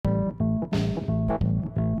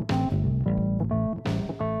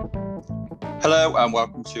Hello and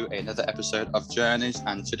welcome to another episode of Journeys,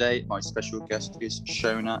 and today my special guest is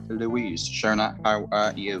Shona Louise. Shona, how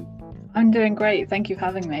are you? I'm doing great. Thank you for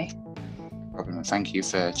having me. Robin, thank you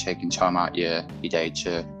for taking time out your day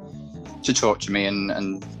to talk to me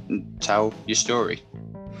and tell your story.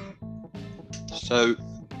 So,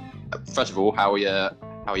 first of all, how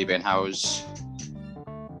are you been? How's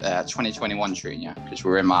 2021 treating you? Because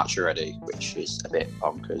we're in March already, which is a bit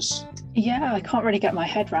bonkers. Yeah, I can't really get my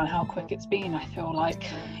head around how quick it's been. I feel like,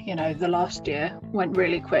 the last year went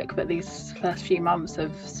really quick, but these first few months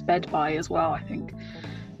have sped by as well. I think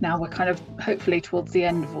now we're kind of hopefully towards the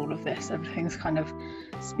end of all of this. Everything's kind of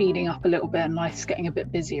speeding up a little bit and life's getting a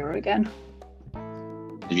bit busier again.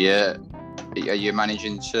 Yeah, are you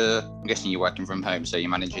managing to? I'm guessing you're working from home, so you're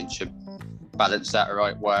managing to balance that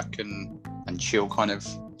right, work and chill kind of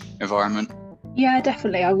environment. Yeah,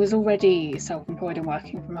 definitely. I was already self-employed and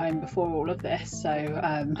working from home before all of this, so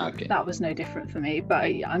that was no different for me. But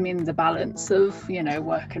I mean, the balance of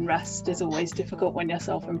work and rest is always difficult when you're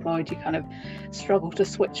self-employed. You kind of struggle to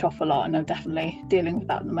switch off a lot, and I'm definitely dealing with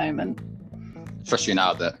that at the moment. Especially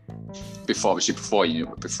now that before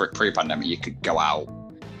pre-pandemic, you could go out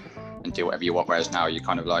and do whatever you want, whereas now you're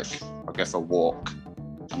kind of like, I'll go for a walk,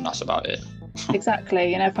 and that's about it.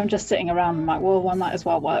 Exactly. If I'm just sitting around, I'm like, well, I might as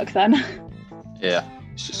well work then. Yeah,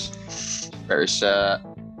 it's just very.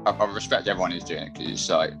 I respect everyone who's doing it, because it's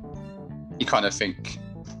like you kind of think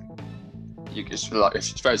you just like, I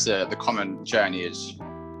suppose the common journey is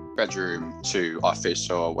bedroom to office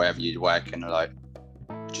or wherever you work, and like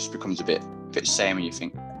it just becomes a bit same, and you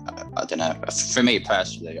think, I don't know. For me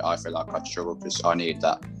personally, I feel like I'd struggle because I need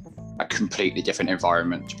a completely different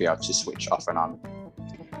environment to be able to switch off and on.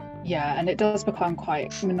 Yeah, and it does become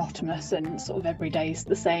quite monotonous, and sort of every day is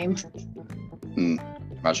the same.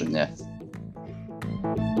 Imagine, yeah.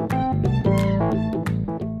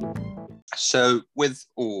 So with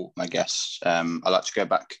all my guests, I like to go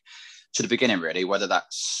back to the beginning, really, whether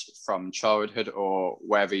that's from childhood or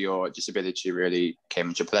wherever your disability really came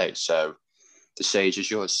into play. So the stage is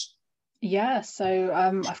yours. Yeah, so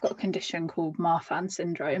I've got a condition called Marfan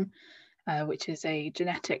syndrome, which is a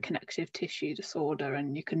genetic connective tissue disorder,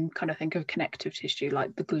 and you can kind of think of connective tissue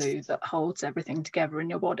like the glue that holds everything together in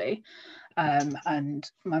your body. And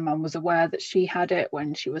my mum was aware that she had it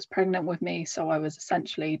when she was pregnant with me, so I was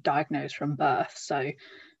essentially diagnosed from birth. So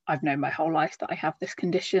I've known my whole life that I have this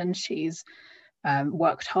condition. She's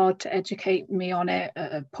worked hard to educate me on it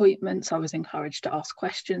at appointments. I was encouraged to ask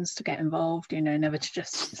questions, to get involved, never to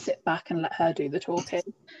just sit back and let her do the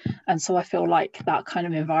talking. And so I feel like that kind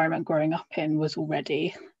of environment growing up in was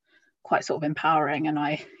already quite sort of empowering, and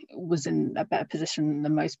I was in a better position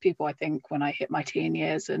than most people, I think, when I hit my teen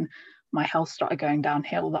years and my health started going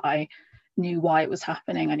downhill, that I knew why it was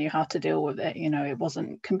happening. I knew how to deal with it. It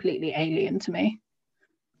wasn't completely alien to me.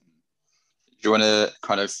 Do you want to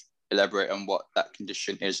kind of elaborate on what that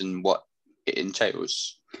condition is and what it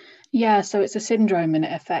entails? Yeah, so it's a syndrome and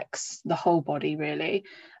it affects the whole body, really.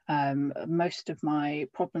 Most of my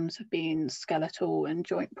problems have been skeletal and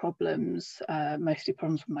joint problems, mostly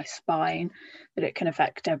problems with my spine, but it can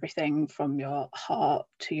affect everything from your heart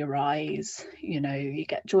to your eyes. You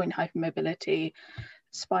get joint hypermobility,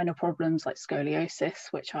 spinal problems like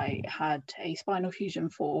scoliosis, which I had a spinal fusion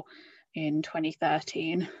for in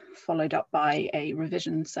 2013, followed up by a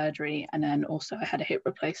revision surgery, and then also I had a hip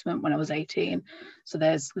replacement when I was 18. So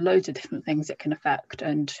there's loads of different things it can affect,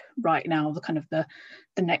 and right now the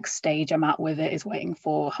next stage I'm at with it is waiting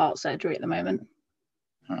for heart surgery at the moment.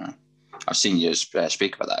 I've seen you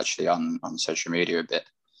speak about that actually on social media a bit.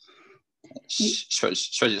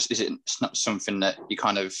 It's not something that you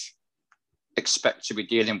kind of expect to be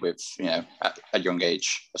dealing with, at a young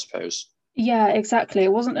age, I suppose. Yeah, exactly.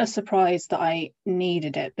 It wasn't a surprise that I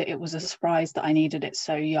needed it, but it was a surprise that I needed it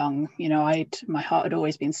so young. My heart had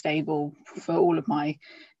always been stable for all of my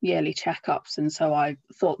yearly checkups, and so I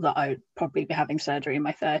thought that I would probably be having surgery in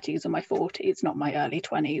my 30s or my 40s, not my early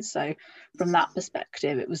 20s. So from that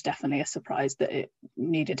perspective, it was definitely a surprise that it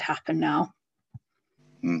needed to happen now.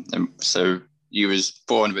 So you was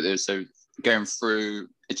born with it. So going through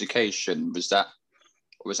education,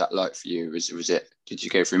 what was that like for you? Was it? Did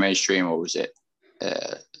you go through mainstream, or was it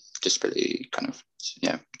disability kind of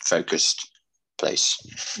focused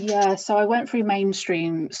place? Yeah, so I went through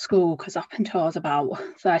mainstream school because up until I was about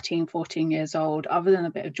 13, 14 years old, other than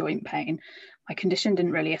a bit of joint pain, my condition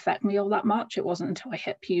didn't really affect me all that much. It wasn't until I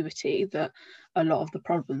hit puberty that a lot of the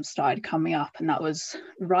problems started coming up, and that was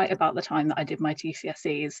right about the time that I did my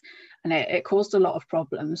GCSEs, and it caused a lot of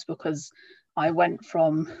problems because I went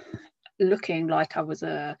from looking like I was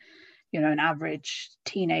an average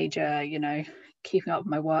teenager, keeping up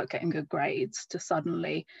with my work, getting good grades, to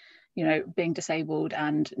suddenly, you know, being disabled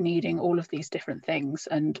and needing all of these different things.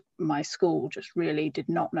 And my school just really did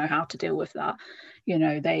not know how to deal with that. You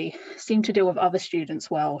know, they seemed to deal with other students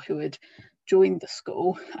well who had joined the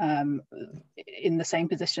school in the same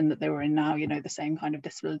position that they were in now, you know, the same kind of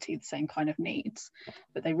disability, the same kind of needs.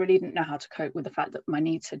 But they really didn't know how to cope with the fact that my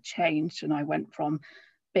needs had changed, and I went from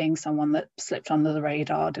being someone that slipped under the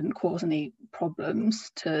radar, didn't cause any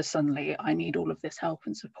problems, to suddenly I need all of this help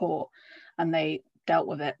and support. And they dealt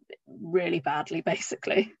with it really badly,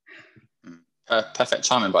 basically. Perfect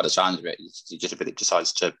timing by the sounds of it. You just really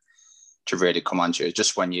decides to really come onto it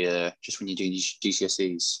just when you're doing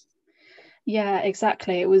GCSEs. Yeah,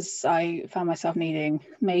 exactly. I found myself needing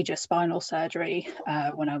major spinal surgery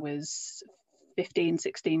when I was 15,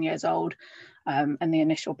 16 years old. And the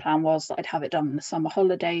initial plan was that I'd have it done in the summer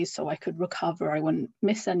holidays so I could recover, I wouldn't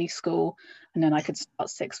miss any school, and then I could start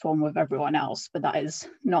sixth form with everyone else. But that is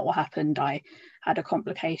not what happened. I had a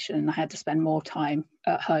complication. I had to spend more time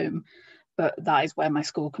at home. But that is where my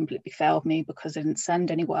school completely failed me, because they didn't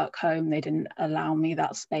send any work home. They didn't allow me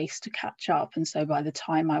that space to catch up. And so by the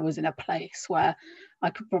time I was in a place where I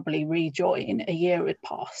could probably rejoin, a year had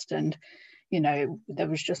passed, and you know, there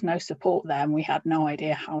was just no support there, and we had no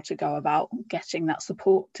idea how to go about getting that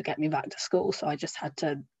support to get me back to school. So I just had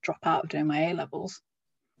to drop out of doing my A levels.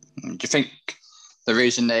 Do you think the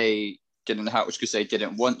reason they didn't help was because they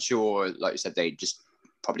didn't want you, or like you said, they just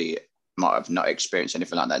probably might have not experienced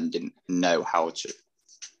anything like that and didn't know how to?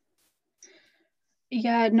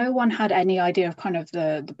 Yeah, no one had any idea of kind of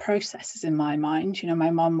the processes in my mind. You know, my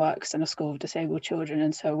mum works in a school of disabled children,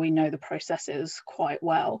 and so we know the processes quite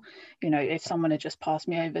well. You know, if someone had just passed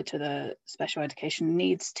me over to the special education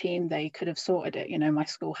needs team, they could have sorted it. You know, my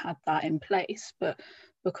school had that in place, but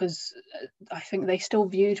because I think they still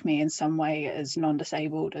viewed me in some way as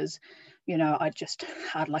non-disabled, as, you know, I just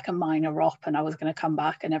had like a minor op and I was going to come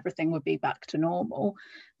back and everything would be back to normal.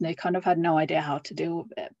 And they kind of had no idea how to deal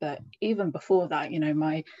with it. But even before that, you know,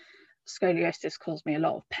 my scoliosis caused me a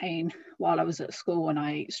lot of pain while I was at school, and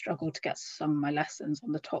I struggled to get some of my lessons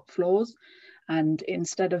on the top floors. And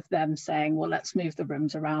instead of them saying, well, let's move the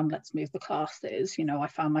rooms around, let's move the classes, you know, I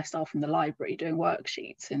found myself in the library doing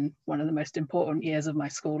worksheets in one of the most important years of my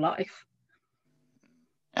school life.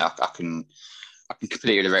 Yeah, I can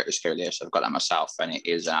completely relate with scoliosis. I've got that myself, and it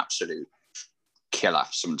is an absolute killer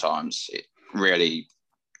sometimes. It really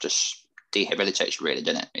just debilitates you, really,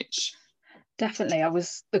 doesn't it? It's definitely, I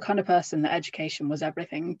was the kind of person that education was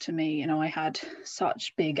everything to me. You know, I had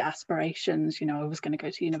such big aspirations. You know, I was going to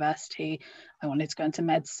go to university, I wanted to go into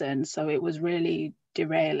medicine. So it was really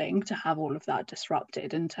derailing to have all of that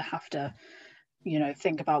disrupted and to have to, you know,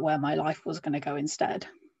 think about where my life was going to go instead.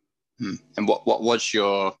 And what was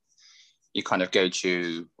your kind of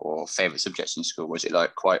go-to or favorite subjects in school? Was it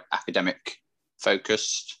like quite academic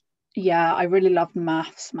focused? Yeah, I really loved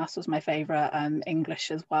maths. Maths was my favorite, English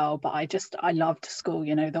as well. But I loved school.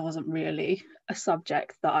 You know, there wasn't really a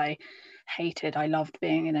subject that I hated. I loved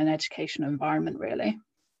being in an educational environment, really.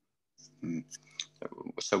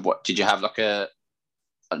 So what did you have, like at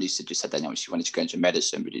least you just said that obviously you wanted to go into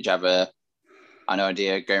medicine, but did you have an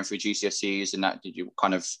idea going through GCSEs and that? Did you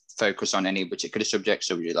kind of focus on any particular subjects,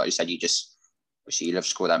 or like you said, you just obviously you love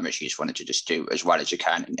school that much, you just wanted to just do as well as you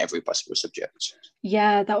can in every possible subject?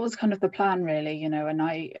 Yeah, that was kind of the plan, really, you know, and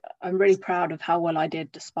I'm really proud of how well I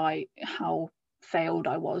did despite how failed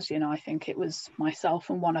I was. You know, I think it was myself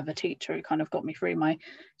and one other teacher who kind of got me through my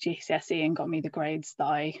GCSE and got me the grades that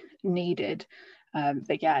I needed.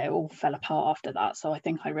 But yeah, it all fell apart after that. So I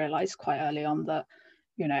think I realised quite early on that,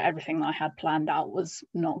 you know, everything that I had planned out was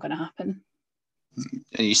not going to happen.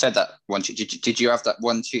 And you said that one teacher, did you have that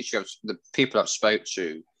one teacher, the people I've spoke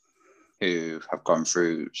to who have gone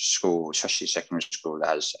through school, especially secondary school,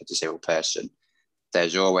 as a disabled person,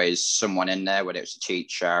 there's always someone in there, whether it's a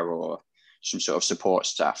teacher or some sort of support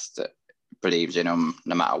staff, that believes in them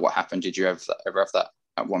no matter what happened. Did you ever have that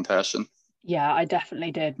at one person? Yeah, I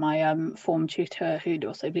definitely did. My form tutor, who'd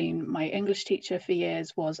also been my English teacher for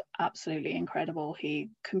years, was absolutely incredible. He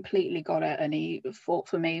completely got it, and he fought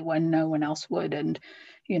for me when no one else would, and,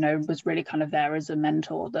 you know, was really kind of there as a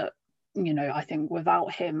mentor that, you know, I think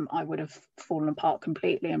without him, I would have fallen apart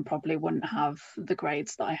completely and probably wouldn't have the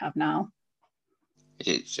grades that I have now.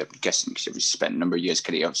 I'm guessing because we spent a number of years,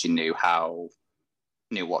 he obviously knew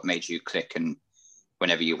what made you click, and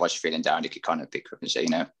whenever you was feeling down, he could kind of pick up and say, you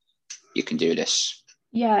know, you can do this.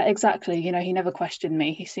 Yeah, exactly. You know, he never questioned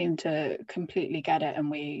me. He seemed to completely get it. And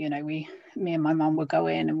me and my mum would go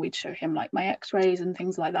in and we'd show him like my x-rays and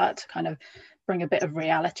things like that to kind of bring a bit of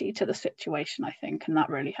reality to the situation, I think. And that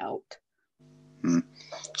really helped.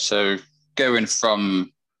 So going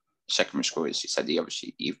from secondary school, as you said, you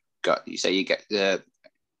say you get the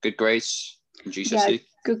good grades in GCSE? Yeah,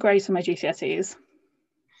 good grades for my GCSEs.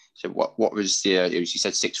 So what was you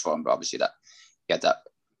said sixth form, but obviously that you had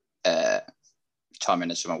that time in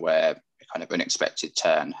the summer where a kind of unexpected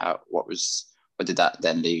turn. What did that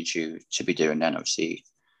then lead you to be doing then? Obviously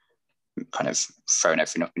kind of throwing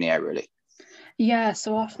everything up in the air really. Yeah,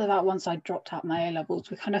 so after that, once I dropped out my A-levels,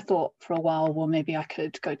 we kind of thought for a while, well, maybe I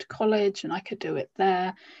could go to college and I could do it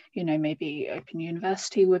there, maybe Open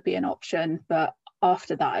University would be an option. But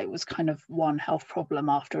after that, it was kind of one health problem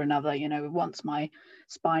after another. Once my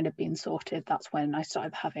spine had been sorted, that's when I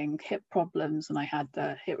started having hip problems, and I had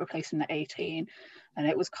the hip replacement at 18. And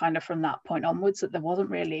it was kind of from that point onwards that there wasn't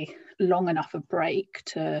really long enough a break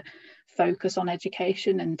to focus on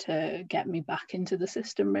education and to get me back into the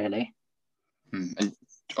system, really. And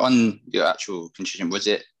on your actual condition, was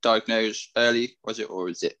it diagnosed early, or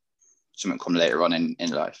was it something come later on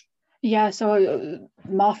in life? Yeah, so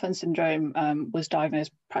Marfan syndrome was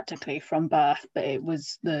diagnosed practically from birth, but it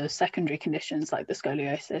was the secondary conditions like the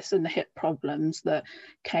scoliosis and the hip problems that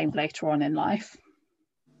came later on in life.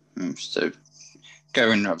 So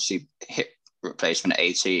going obviously hip replacement at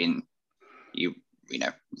 18, you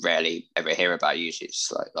rarely ever hear about. Usually it's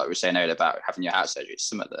like we were saying earlier about having your heart surgery. It's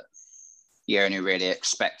something that you only really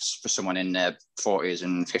expect for someone in their 40s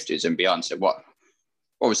and 50s and beyond. So what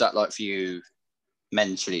was that like for you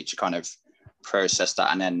mentally to kind of process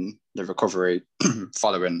that, and then the recovery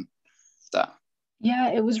following that?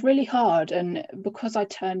 Yeah, it was really hard. And because I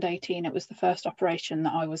turned 18, it was the first operation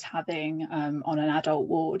that I was having on an adult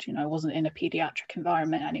ward. I wasn't in a pediatric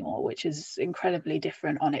environment anymore, which is incredibly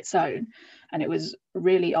different on its own. And it was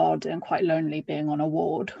really odd and quite lonely being on a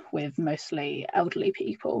ward with mostly elderly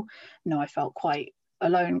people. I felt quite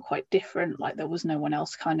alone, quite different, like there was no one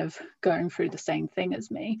else kind of going through the same thing as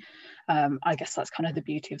me. I guess that's kind of the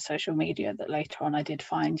beauty of social media, that later on I did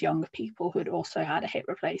find younger people who'd also had a hip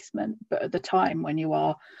replacement. But at the time, when you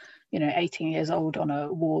are 18 years old on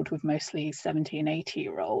a ward with mostly 17,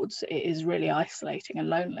 80-year-olds, it is really isolating and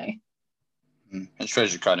lonely. I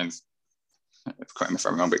suppose you kind of, correct me if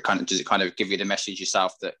I'm wrong, but does it kind of give you the message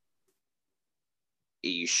yourself that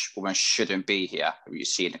you almost shouldn't be here? Have you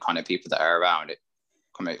seen the kind of people that are around it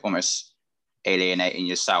almost alienating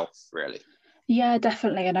yourself, really? Yeah,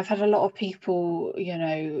 definitely. And I've had a lot of people,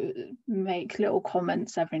 make little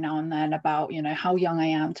comments every now and then about, how young I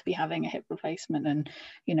am to be having a hip replacement, and,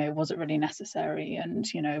 was it really necessary? And,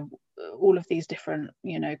 all of these different,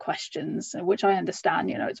 questions, which I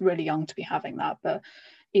understand, it's really young to be having that. But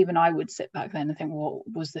even I would sit back then and think, well,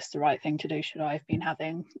 was this the right thing to do? Should I have been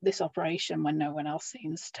having this operation when no one else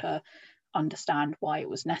seems to understand why it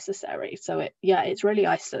was necessary? So it's really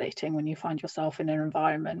isolating when you find yourself in an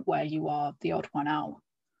environment where you are the odd one out.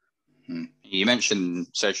 You mentioned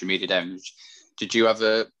social media then. Would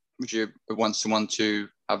you want someone to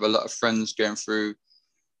have a lot of friends going through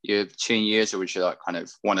your teen years, or would you like kind of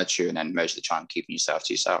one or two and then most of the time keeping yourself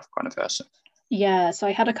to yourself kind of person? Yeah, so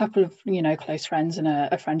I had a couple of, close friends in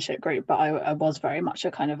a friendship group, but I was very much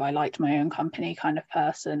a kind of, I liked my own company kind of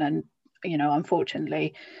person. And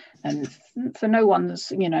unfortunately, and for no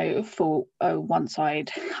one's fault, once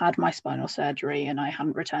I'd had my spinal surgery and I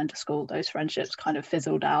hadn't returned to school, those friendships kind of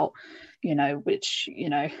fizzled out, which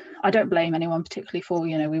I don't blame anyone particularly for.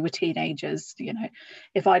 We were teenagers.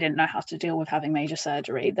 If I didn't know how to deal with having major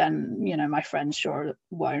surgery, then my friends sure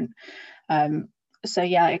won't. So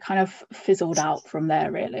yeah, it kind of fizzled out from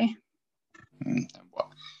there, really.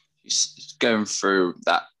 Going through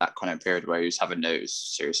that kind of period where he was having those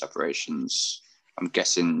serious operations, I'm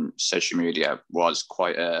guessing social media was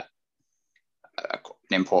quite an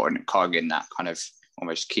important cog in that, kind of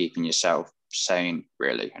almost keeping yourself sane,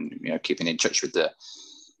 really, and keeping in touch with the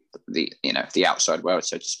outside world,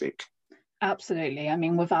 so to speak. Absolutely. I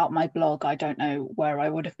mean, without my blog, I don't know where I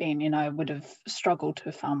would have been. I would have struggled to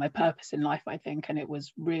have found my purpose in life, I think, and it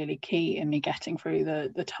was really key in me getting through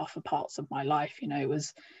the tougher parts of my life. It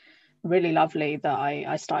was really lovely that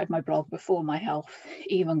I started my blog before my health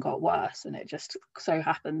even got worse, and it just so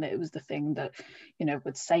happened that it was the thing that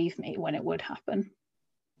would save me when it would happen.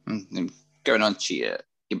 And going on to your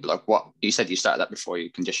blog, what you said you started that before your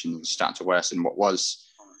condition started to worsen.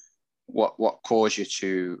 What caused you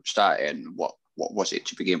to start it, and what was it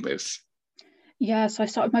to begin with? Yeah, so I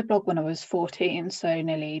started my blog when I was 14, so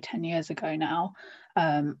nearly 10 years ago now.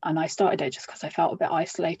 And I started it just because I felt a bit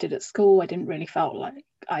isolated at school. I didn't really felt like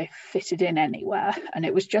I fitted in anywhere. And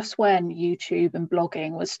it was just when YouTube and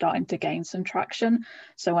blogging was starting to gain some traction.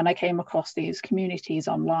 So when I came across these communities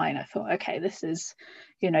online, I thought, okay, this is,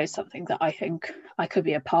 something that I think I could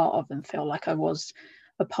be a part of and feel like I was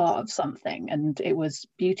a part of something. And it was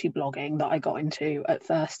beauty blogging that I got into at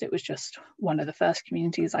first. It was just one of the first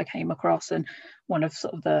communities I came across, and one of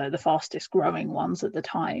sort of the fastest growing ones at the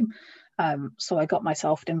time. So I got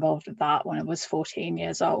myself involved with that when I was 14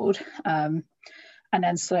 years old. And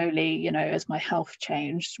then slowly, you know, as my health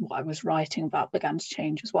changed, what I was writing about began to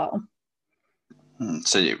change as well.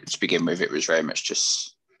 So to begin with, it was very much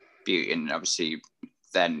just beauty, and obviously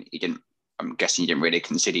then I'm guessing you didn't really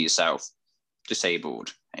consider yourself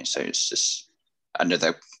disabled, and so it's just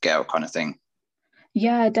another girl kind of thing.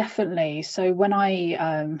 Yeah, definitely. So when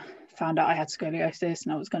I found out I had scoliosis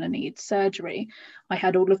and I was going to need surgery, I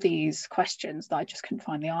had all of these questions that I just couldn't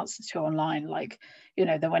find the answers to online. Like, you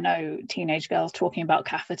know, there were no teenage girls talking about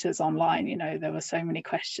catheters online. You know, there were so many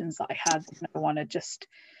questions that I had. No one had just,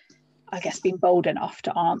 I guess, been bold enough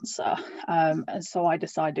to answer. And so I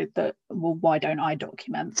decided that, well, why don't I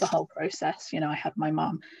document the whole process? You know, I had my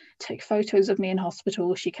mum take photos of me in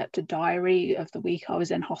hospital. She kept a diary of the week I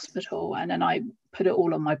was in hospital, and then I put it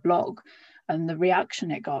all on my blog. And the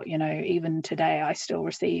reaction it got, you know, even today, I still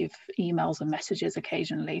receive emails and messages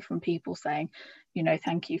occasionally from people saying, you know,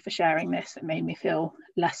 thank you for sharing this. It made me feel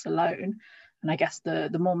less alone. And I guess the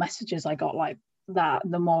more messages I got like that,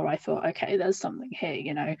 the more I thought, okay, there's something here,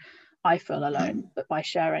 you know. I feel alone, but by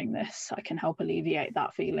sharing this, I can help alleviate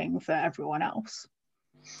that feeling for everyone else.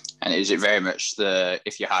 And is it very much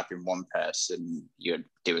if you're helping one person, you're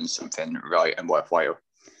doing something right and worthwhile?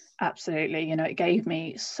 Absolutely. You know, it gave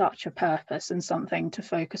me such a purpose and something to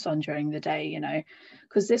focus on during the day, you know,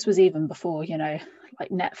 because this was even before, you know, like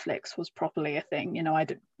Netflix was properly a thing. You know, I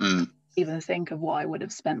didn't even think of what I would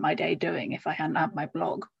have spent my day doing if I hadn't had my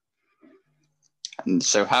blog. And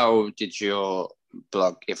so how did your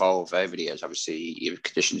blog evolve over the years? Obviously, your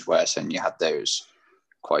conditions worse and you had those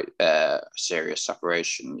quite serious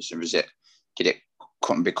operations. And did it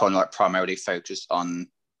become like primarily focused on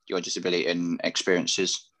your disability and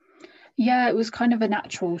experiences? Yeah, it was kind of a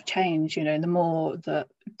natural change, you know. The more that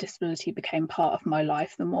disability became part of my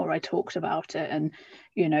life, the more I talked about it. And,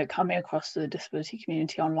 you know, coming across the disability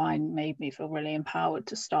community online made me feel really empowered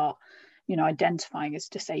to start, you know, identifying as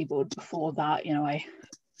disabled. Before that, you know, I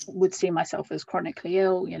would see myself as chronically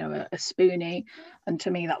ill, you know, a spoonie. And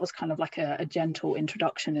to me, that was kind of like a gentle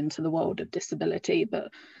introduction into the world of disability. But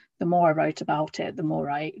the more I wrote about it, the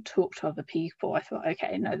more I talked to other people, I thought,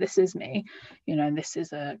 okay, no, this is me, you know, and this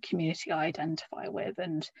is a community I identify with.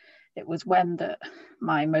 And it was when that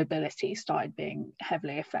my mobility started being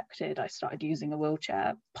heavily affected, I started using a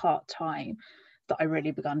wheelchair part-time, that I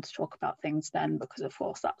really began to talk about things then, because of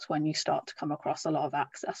course that's when you start to come across a lot of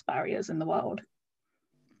access barriers in the world.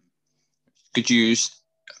 Could you,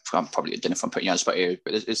 I'm probably, I don't know if I'm putting you on the spot here,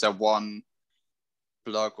 but is there one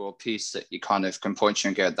blog or piece that you kind of can point to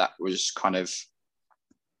and go, that was kind of,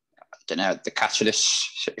 I don't know, the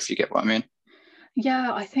catalyst, if you get what I mean?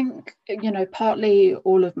 Yeah, I think, you know, partly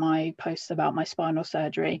all of my posts about my spinal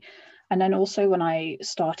surgery, and then also when I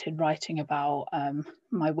started writing about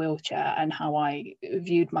my wheelchair and how I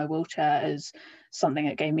viewed my wheelchair as something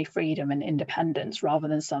that gave me freedom and independence rather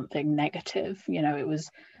than something negative. You know, it was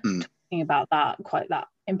talking about that, quite that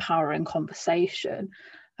empowering conversation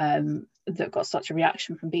that got such a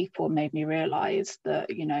reaction from people, made me realise that,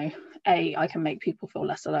 you know, I can make people feel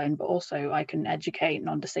less alone, but also I can educate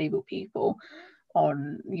non-disabled people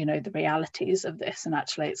on, you know, the realities of this, and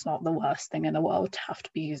actually it's not the worst thing in the world to have to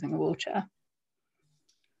be using a wheelchair.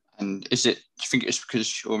 And do you think it's because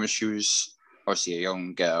she was obviously a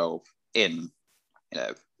young girl in, you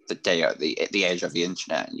know, the day at the age of the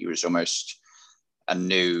internet, and you was almost a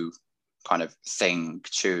new kind of thing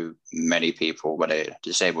to many people, whether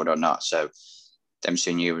disabled or not, so them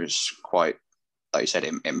seeing you was quite, like you said,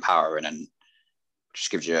 empowering, and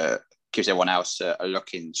just gives everyone else a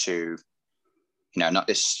look into, you know, not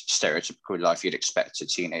this stereotypical life you'd expect a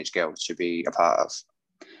teenage girl to be a part of.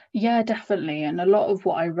 Yeah, definitely. And a lot of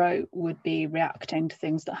what I wrote would be reacting to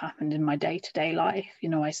things that happened in my day-to-day life. You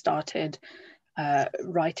know, I started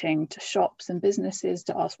writing to shops and businesses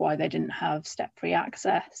to ask why they didn't have step-free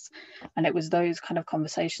access. And it was those kind of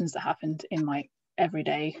conversations that happened in my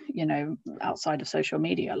everyday, you know, outside of social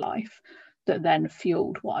media life, that then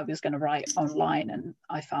fueled what I was going to write online. And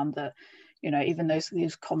I found that, you know, even though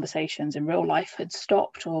these conversations in real life had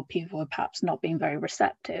stopped, or people had perhaps not been very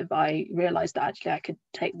receptive, I realized that actually I could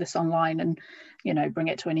take this online and, you know, bring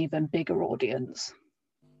it to an even bigger audience.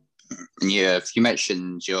 Yeah, you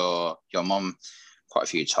mentioned your mom quite a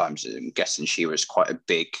few times. I'm guessing she was quite a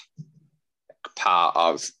big part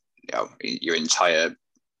of, you know, your entire,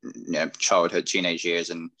 you know, childhood, teenage years,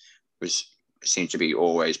 and seemed to be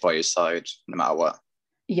always by your side no matter what.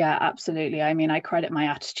 Yeah, absolutely. I mean, I credit my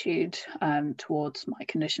attitude towards my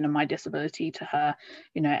condition and my disability to her.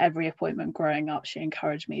 You know, every appointment growing up, she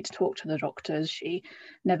encouraged me to talk to the doctors. She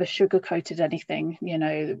never sugarcoated anything. You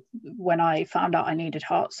know, when I found out I needed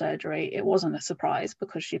heart surgery, it wasn't a surprise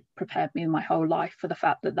because she prepared me my whole life for the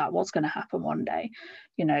fact that that was going to happen one day.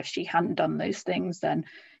 You know, if she hadn't done those things, then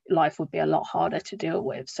life would be a lot harder to deal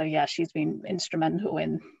with. So yeah, she's been instrumental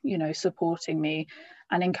in, you know, supporting me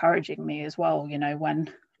and encouraging me as well. You know,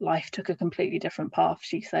 when life took a completely different path,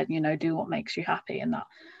 she said, you know, do what makes you happy. And that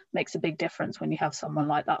makes a big difference when you have someone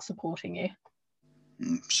like that supporting you.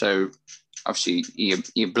 So obviously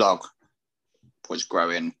your blog was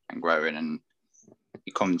growing and growing, and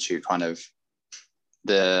you come to kind of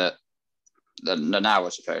the now, I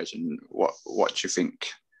suppose. And what do you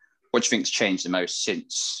think's changed the most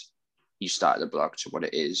since you started the blog to what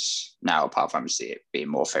it is now, apart from obviously it being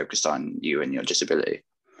more focused on you and your disability?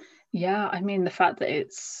 Yeah, I mean, the fact that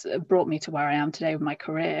it's brought me to where I am today with my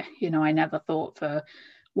career. You know, I never thought for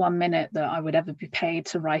 1 minute that I would ever be paid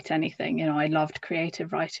to write anything. You know, I loved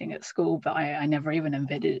creative writing at school, but I never even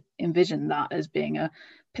envisioned that as being a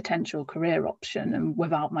potential career option. And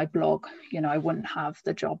without my blog, you know, I wouldn't have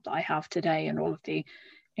the job that I have today and all of the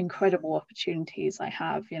incredible opportunities I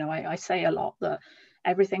have. You know, I say a lot that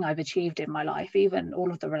everything I've achieved in my life, even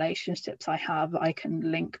all of the relationships I have, I can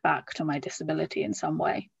link back to my disability in some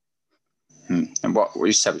way. And what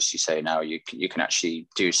you said was, you say now you can actually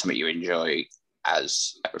do something you enjoy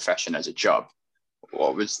as a profession, as a job.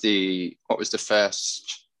 What was the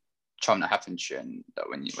first time that happened to you, and that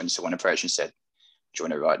when someone approached and said, do you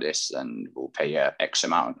want to write this and we'll pay you X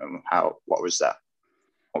amount? And what was that?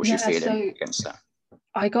 What was your feeling against that?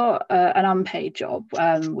 I got an unpaid job,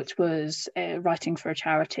 which was writing for a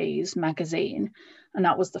charities magazine. And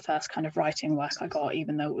that was the first kind of writing work I got,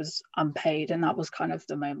 even though it was unpaid. And that was kind of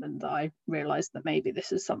the moment that I realized that maybe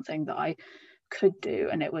this is something that I could do.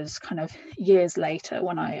 And it was kind of years later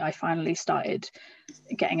when I finally started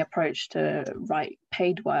getting approached to write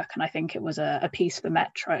paid work. And I think it was a piece for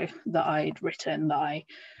Metro that I'd written that I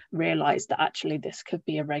realized that actually this could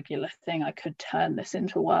be a regular thing. I could turn this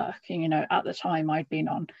into work. And, you know, at the time I'd been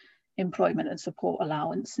on employment and support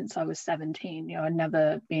allowance since I was 17. You know, I'd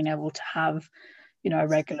never been able to have, you know, a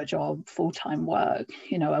regular job, full-time work,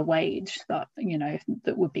 you know, a wage that, you know,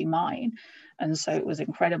 that would be mine. And so it was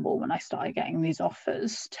incredible when I started getting these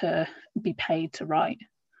offers to be paid to write.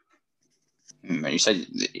 And you said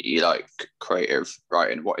you like creative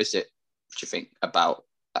writing. What is it, do you think, about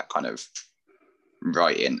that kind of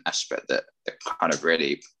writing aspect that kind of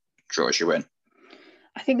really draws you in?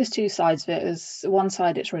 I think there's two sides of it. As one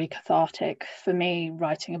side, it's really cathartic for me,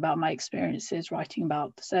 writing about my experiences, writing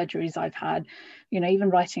about the surgeries I've had, you know, even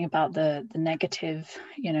writing about the negative,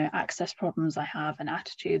 you know, access problems I have and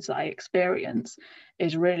attitudes that I experience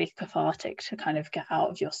is really cathartic to kind of get out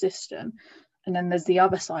of your system. And then there's the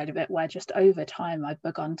other side of it where just over time I've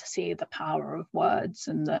begun to see the power of words,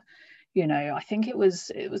 and that, you know, I think it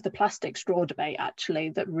was the plastic straw debate actually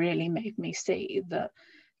that really made me see that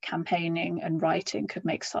campaigning and writing could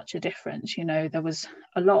make such a difference. You know, there was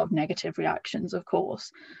a lot of negative reactions, of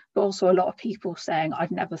course, but also a lot of people saying, I've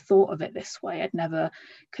never thought of it this way. I'd never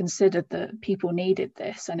considered that people needed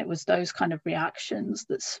this. And it was those kind of reactions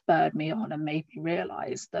that spurred me on and made me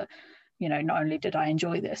realize that, you know, not only did I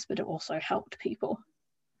enjoy this, but it also helped people.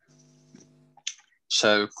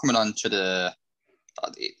 So coming on to the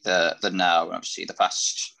now, and obviously the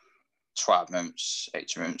past 12 months,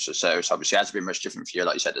 18 months or so. So obviously it hasn't been much different for you,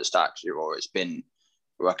 like you said at the start, because you've always been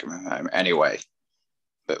working from home anyway.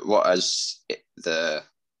 But what has the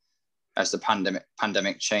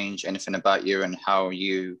pandemic changed anything about you and how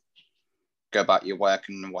you go about your work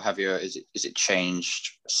and what have you? Is it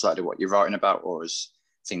changed slightly what you're writing about, or has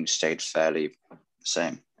things stayed fairly the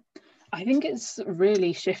same? I think it's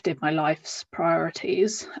really shifted my life's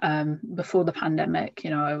priorities. Before the pandemic, you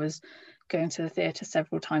know, I was going to the theatre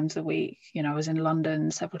several times a week. You know, I was in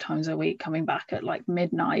London several times a week, coming back at like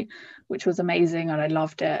midnight, which was amazing and I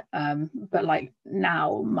loved it. But like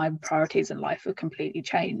now, my priorities in life have completely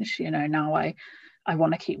changed. You know, now I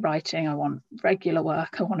want to keep writing. I want regular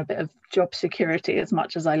work. I want a bit of job security as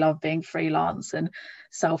much as I love being freelance and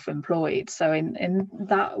self-employed. So in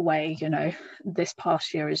that way, you know, this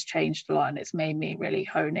past year has changed a lot, and it's made me really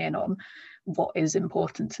hone in on what is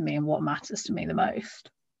important to me and what matters to me the most.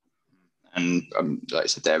 And like I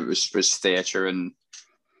said, there was theatre and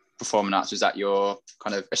performing arts. Is that your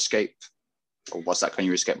kind of escape, or was that kind of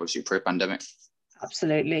your escape with you pre-pandemic?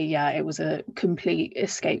 Absolutely, yeah. It was a complete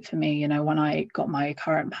escape for me. You know, when I got my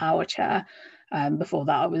current power chair, Before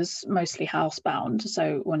that, I was mostly housebound.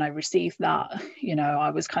 So when I received that, I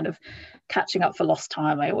was kind of catching up for lost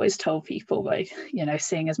time. I always told people by,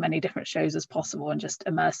 seeing as many different shows as possible and just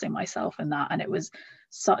immersing myself in that. And it was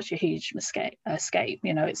such a huge escape.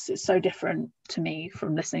 It's so different to me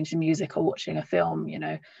from listening to music or watching a film.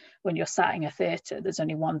 When you're sat in a theatre, there's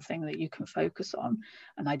only one thing that you can focus on.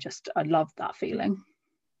 And I love that feeling.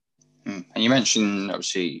 And you mentioned,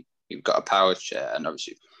 obviously, you've got a power chair, and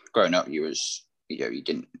obviously growing up, I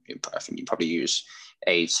think you probably use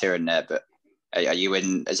aids here and there, but are you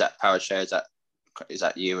is that power chair, is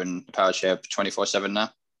that you in the power chair 24/7 now?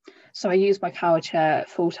 So I use my power chair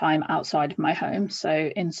full time outside of my home.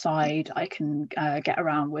 So inside I can get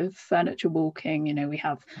around with furniture walking. We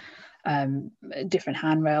have different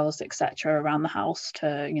handrails, etc., around the house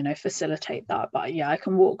to facilitate that. But yeah, I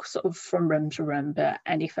can walk sort of from room to room, but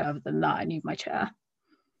any further than that, I need my chair.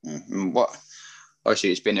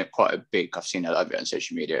 Obviously, it's been quite a big. I've seen a lot of it on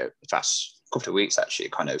social media the past couple of weeks. Actually,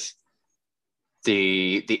 kind of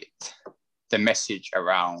the message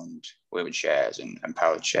around wheelchairs and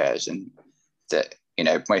power chairs, and that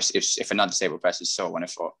if an undisabled person saw one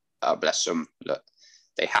and thought, oh, bless them, look,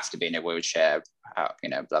 they have to be in a wheelchair,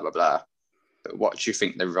 blah blah blah. But what do you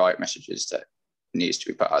think the right message is that needs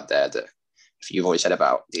to be put out there? That if you've always said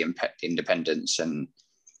about the independence and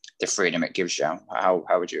the freedom it gives you,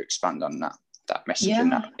 how would you expand on that message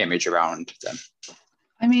and that image around them?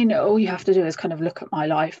 I mean, all you have to do is kind of look at my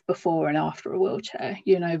life before and after a wheelchair.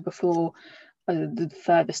 Before the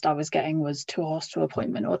furthest I was getting was to a hospital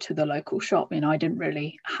appointment or to the local shop. I didn't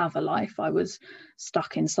really have a life. I was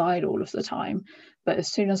stuck inside all of the time. But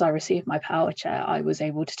as soon as I received my power chair, I was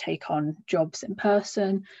able to take on jobs in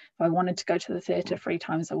person. If I wanted to go to the theatre 3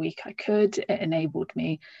 times a week, I could. It enabled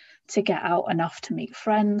me to get out enough to meet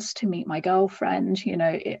friends, to meet my girlfriend.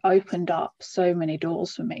 It opened up so many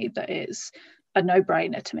doors for me that it's a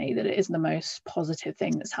no-brainer to me that it is the most positive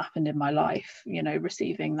thing that's happened in my life.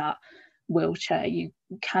 Receiving that wheelchair, you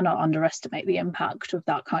cannot underestimate the impact of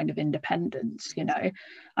that kind of independence. And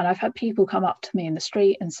I've had people come up to me in the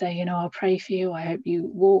street and say, I'll pray for you, I hope you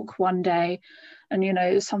walk one day.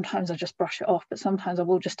 And sometimes I just brush it off, but sometimes I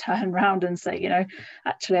will just turn around and say,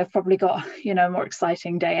 actually I've probably got a more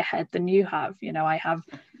exciting day ahead than you have. I have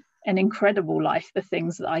an incredible life, the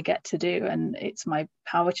things that I get to do, and it's my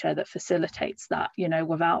power chair that facilitates that.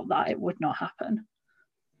 Without that, it would not happen.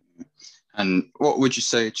 And what would you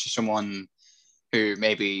say to someone who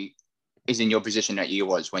maybe is in your position that you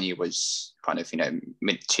was when you was kind of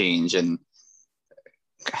mid-teens and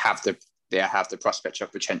have the prospect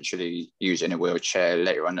of potentially using a wheelchair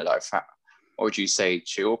later on in life? What would you say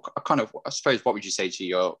to, I suppose, what would you say to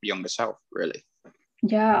your younger self, really?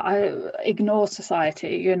 Yeah, I ignore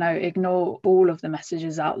society, ignore all of the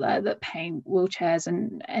messages out there that paint wheelchairs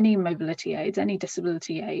and any mobility aids, any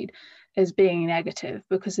disability aid as being negative,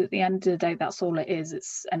 because at the end of the day, that's all it is.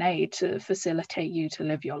 It's an aid to facilitate you to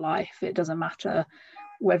live your life. It doesn't matter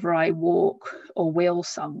whether I walk or wheel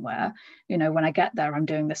somewhere. When I get there, I'm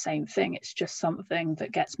doing the same thing. It's just something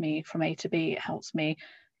that gets me from A to B. It helps me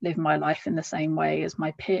live my life in the same way as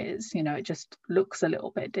my peers. It just looks a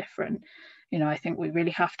little bit different. I think we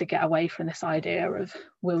really have to get away from this idea of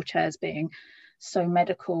wheelchairs being so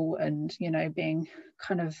medical and, being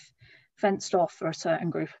kind of fenced off for a certain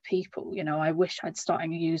group of people. I wish I'd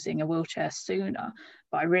started using a wheelchair sooner,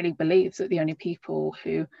 but I really believe that the only people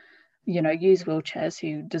who, use wheelchairs,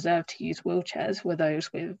 who deserve to use wheelchairs, were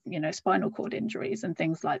those with, spinal cord injuries and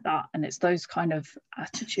things like that. And it's those kind of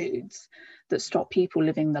attitudes that stop people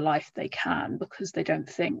living the life they can, because they don't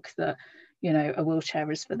think that a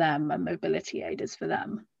wheelchair is for them, a mobility aid is for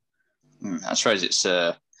them. I suppose it's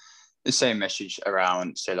the same message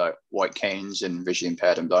around, say, like white canes and visually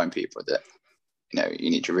impaired and blind people, that you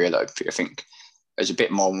need to realise. I think there's a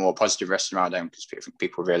bit more positive rest around them, because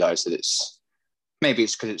people realise that it's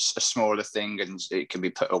because it's a smaller thing and it can be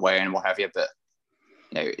put away and what have you, but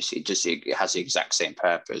it has the exact same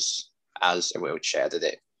purpose as a wheelchair,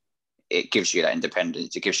 that it gives you that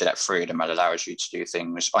independence, it gives you that freedom, and allows you to do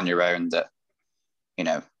things on your own that,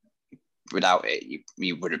 without it,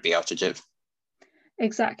 you wouldn't be able to do.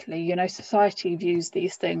 Exactly. Society views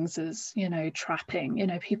these things as, trapping.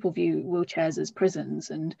 People view wheelchairs as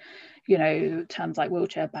prisons, and, terms like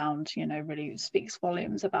wheelchair bound, really speaks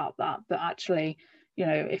volumes about that. But actually,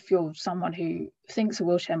 if you're someone who thinks a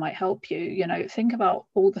wheelchair might help you, think about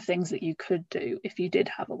all the things that you could do if you did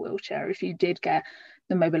have a wheelchair, if you did get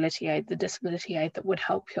the mobility aid, the disability aid that would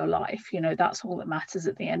help your life. That's all that matters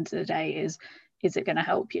at the end of the day, is it going to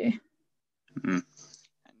help you? Mm-hmm.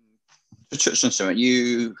 To touch on something,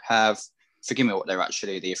 you have, forgive me what they're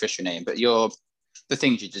actually the official name, but the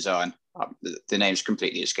things you design, The names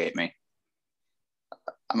completely escape me.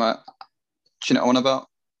 Do you know what I'm on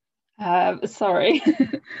Uh, sorry.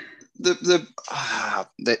 the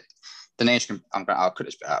the names I could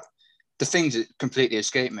have spit out. The things that completely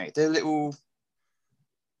escape me. They're little.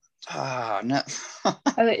 No.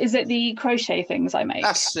 Is it the crochet things I make?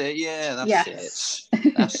 That's it. Yeah, that's Yes.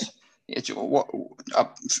 it. It's what.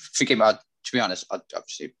 Forgive me. To be honest,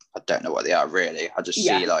 obviously I don't know what they are really. I just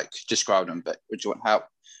see like describe them. But would you want help?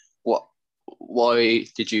 Why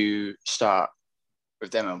did you start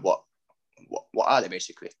with them, and what are they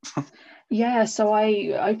basically? Yeah, so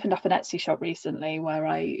I opened up an Etsy shop recently where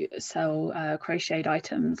I sell crocheted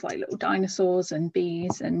items like little dinosaurs and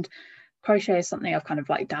bees, and crochet is something I've kind of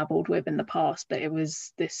like dabbled with in the past, but it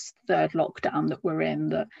was this third lockdown that we're in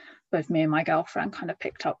that both me and my girlfriend kind of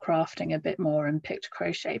picked up crafting a bit more and picked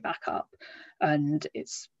crochet back up. And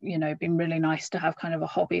it's, been really nice to have kind of a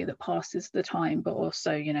hobby that passes the time, but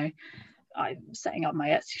also, setting up my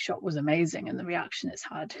Etsy shop was amazing and the reaction it's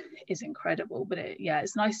had is incredible. But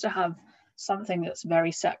it's nice to have something that's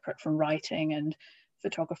very separate from writing and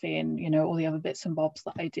photography and all the other bits and bobs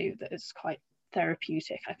that I do, that is quite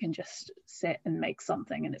therapeutic. I can just sit and make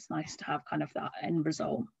something, and it's nice to have kind of that end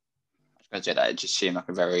result. I was going to say that it just seemed like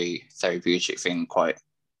a very therapeutic thing, quite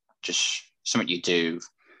just something you do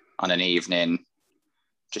on an evening,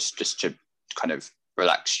 just to kind of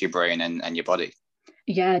relax your brain and your body.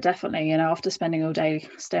 Yeah, definitely. After spending all day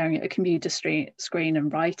staring at a computer screen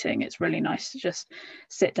and writing, it's really nice to just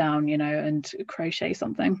sit down, and crochet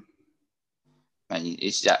something. And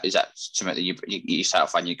is that something that you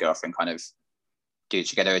yourself and your girlfriend kind of do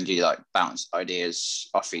together, and do you like bounce ideas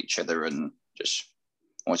off each other and just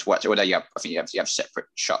almost what? Or you have, I think you have separate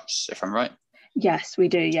shops, if I'm right. Yes, we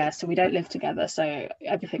do. Yeah, so we don't live together, so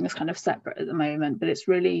everything is kind of separate at the moment. But it's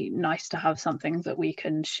really nice to have something that we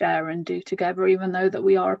can share and do together, even though that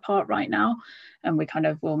we are apart right now. And we kind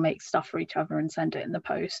of will make stuff for each other and send it in the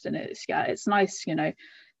post. And it's nice,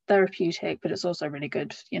 therapeutic, but it's also really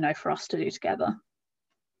good, for us to do together.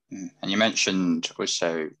 And you mentioned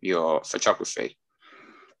also your photography.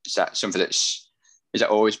 Is that something has that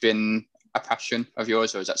always been a passion of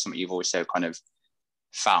yours, or is that something you've also kind of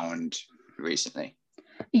found recently?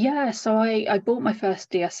 Yeah, so I bought my first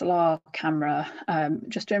DSLR camera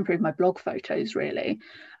just to improve my blog photos, really.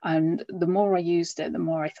 And the more I used it, the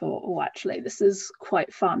more I thought, oh, actually, this is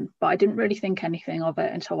quite fun. But I didn't really think anything of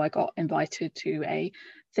it until I got invited to a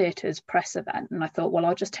theatre's press event. And I thought, well,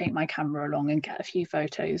 I'll just take my camera along and get a few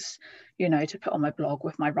photos, to put on my blog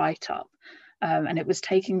with my write-up. And it was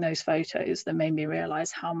taking those photos that made me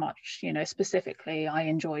realize how much, specifically I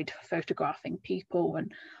enjoyed photographing people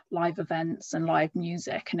and live events and live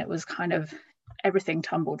music. And it was kind of everything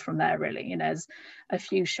tumbled from there, really. There's a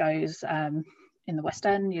few shows in the West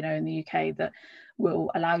End, in the UK, that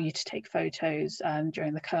will allow you to take photos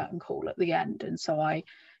during the curtain call at the end. And so I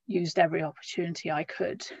used every opportunity I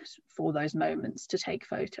could for those moments to take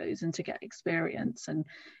photos and to get experience. And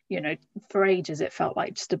for ages it felt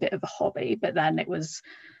like just a bit of a hobby, but then it was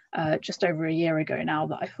just over a year ago now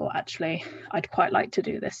that I thought, actually, I'd quite like to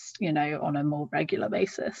do this on a more regular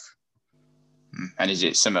basis. And is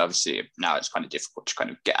it something, obviously now it's kind of difficult to kind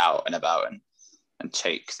of get out and about and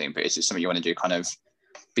take things, but is it something you want to do kind of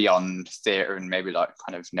beyond theatre and maybe like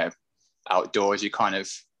kind of outdoorsy kind of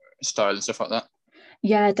style and stuff like that?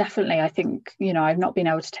 Yeah, definitely. I think, I've not been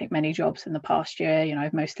able to take many jobs in the past year.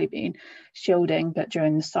 I've mostly been shielding, but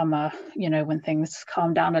during the summer, when things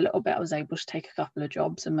calmed down a little bit, I was able to take a couple of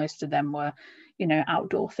jobs, and most of them were,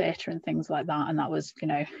 outdoor theatre and things like that. And that was,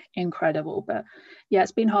 incredible. But yeah,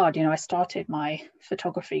 it's been hard. I started my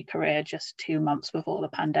photography career just 2 months before the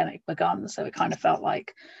pandemic began. So it kind of felt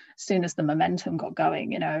like as soon as the momentum got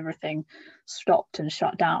going, everything stopped and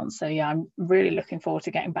shut down. So yeah, I'm really looking forward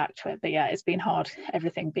to getting back to it. But yeah, it's been hard,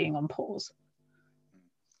 everything being on pause.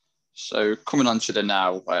 So coming on to the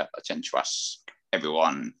now, I tend to ask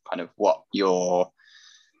everyone kind of what your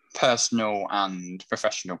personal and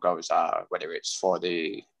professional goals are, whether it's for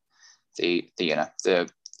the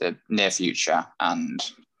near future and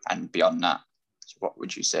beyond that. So what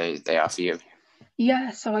would you say they are for you?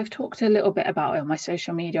 Yeah, so I've talked a little bit about it on my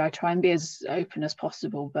social media. I try and be as open as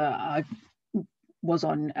possible, but I was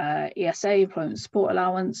on ESA, employment support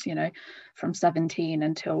allowance, from 17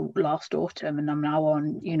 until last autumn, and I'm now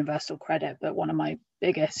on universal credit. But one of my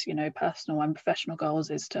biggest, personal and professional goals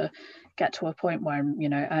is to get to a point where I'm,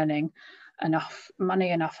 earning enough money,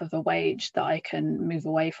 enough of a wage that I can move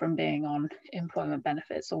away from being on employment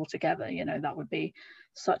benefits altogether. That would be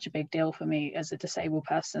such a big deal for me as a disabled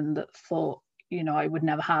person that thought, I would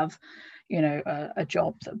never have, a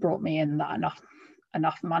job that brought me in that enough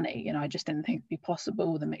enough money. I just didn't think it'd be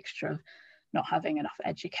possible, the mixture of not having enough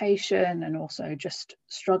education and also just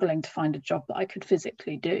struggling to find a job that I could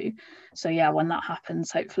physically do. So yeah, when that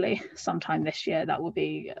happens, hopefully sometime this year, that will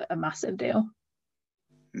be a massive deal.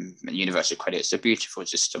 Universal credit, it's a beautiful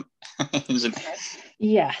system.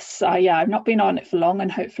 Yes, I've not been on it for long,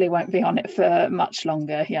 and hopefully won't be on it for much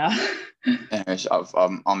longer. I'm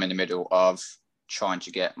in the middle of trying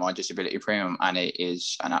to get my disability premium, and it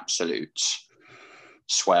is an absolute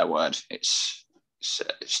swear word. It's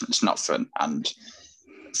not fun, and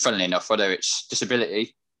funnily enough, although it's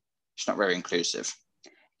disability, it's not very inclusive.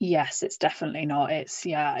 Yes, it's definitely not. It's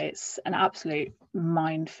an absolute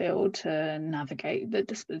minefield to navigate the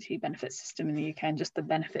disability benefit system in the UK, and just the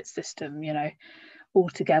benefit system,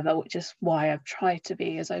 altogether, which is why I've tried to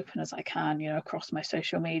be as open as I can, across my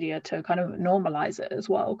social media, to kind of normalize it as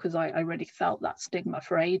well, because I really felt that stigma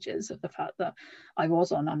for ages of the fact that I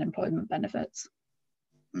was on unemployment benefits.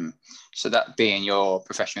 So that being your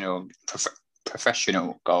professional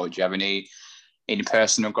goal, do you have any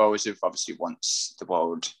personal goals of obviously once the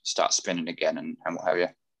world starts spinning again and what have you?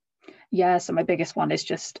 Yeah, so my biggest one is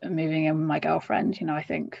just moving in with my girlfriend. I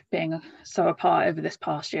think being so apart over this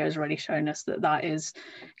past year has really shown us that is,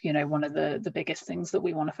 one of the biggest things that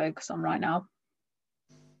we want to focus on right now.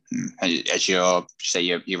 As your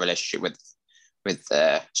relationship with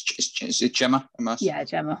is it Gemma? Yeah,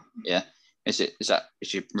 Gemma. Yeah. Is your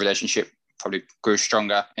relationship probably grew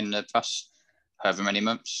stronger in the past however many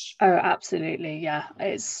months? Oh, absolutely. Yeah,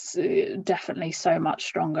 it's definitely so much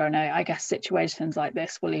stronger. And I guess situations like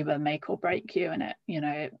this will either make or break you. And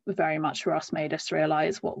it very much for us made us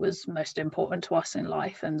realize what was most important to us in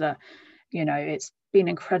life. And that, it's been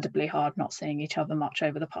incredibly hard not seeing each other much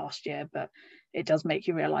over the past year, but it does make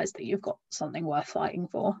you realize that you've got something worth fighting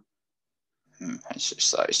for.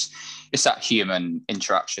 It's that human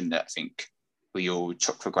interaction that I think we all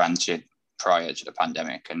took for granted prior to the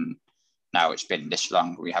pandemic, and now it's been this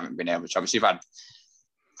long, we haven't been able to. Obviously, we've had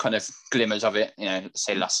kind of glimmers of it,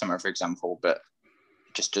 say last summer, for example, but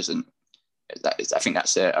it just doesn't. I think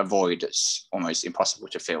that's a void that's almost impossible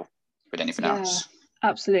to fill with anything else.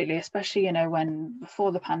 Absolutely, especially when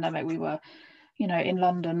before the pandemic we were in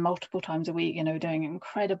London multiple times a week, doing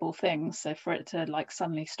incredible things. So for it to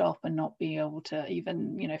suddenly stop and not be able to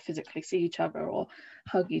even, physically see each other or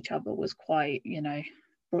hug each other was quite,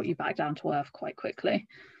 brought you back down to earth quite quickly.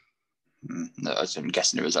 I'm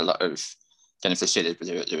guessing there was a lot of, I don't know if they said it, but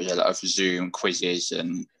there was a lot of Zoom quizzes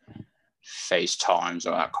and FaceTimes,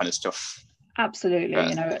 all that kind of stuff.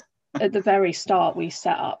 Absolutely. At the very start, we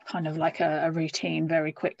set up kind of like a routine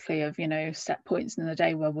very quickly of, set points in the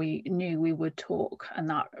day where we knew we would talk, and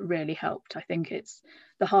that really helped. I think it's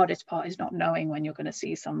the hardest part is not knowing when you're going to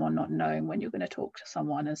see someone, not knowing when you're going to talk to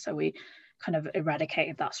someone. And so we kind of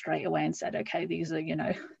eradicated that straight away and said, okay, these are,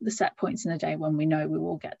 the set points in the day when we know we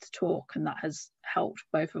will get to talk. And that has helped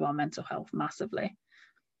both of our mental health massively.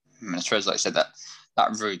 I suppose, like I said, that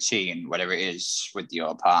routine, whether it is with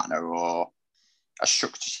your partner or a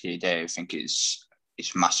structure to your day, I think is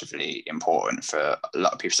massively important for a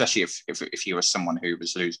lot of people, especially if you were someone who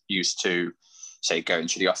was used to, say, going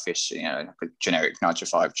to the office, like a generic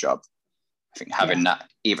 9-to-5 job. I think having that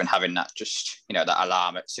just, that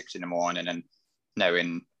alarm at 6 a.m. and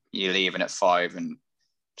knowing you're leaving at 5, and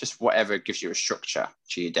just whatever gives you a structure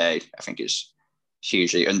to your day, I think is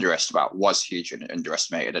hugely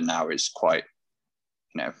underestimated, and now is quite,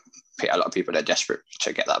 a lot of people are desperate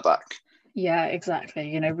to get that back. Yeah,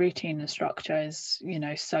 exactly. Routine and structure is,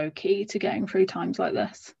 so key to getting through times like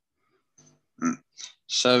this.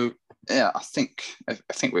 So, yeah, I think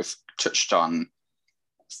we've touched on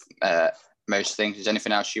most things. Is there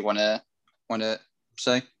anything else you want to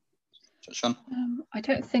say? Touch on? I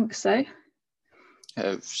don't think so.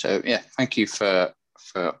 So, yeah, thank you for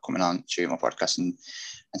coming on to my podcast and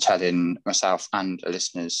telling myself and the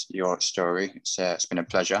listeners your story. It's been a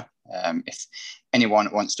pleasure. If anyone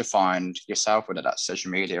wants to find yourself, whether that's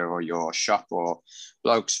social media or your shop or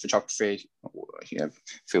blogs, photography,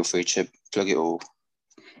 feel free to plug it all.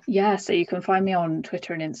 Yeah, so you can find me on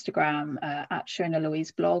Twitter and Instagram at Shona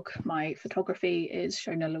Louise blog. My photography is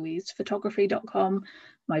shonalouisephotography.com.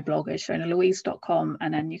 My blog is shonalouise.com.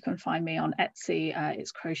 And then you can find me on Etsy.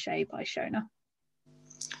 It's Crochet by Shona.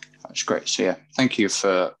 That's great. So yeah, thank you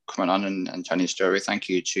for coming on and telling your story. Thank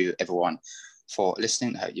you to everyone for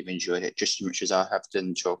listening. I hope you've enjoyed it just as much as I have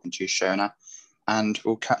done talking to Shona. And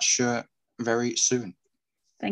we'll catch you very soon.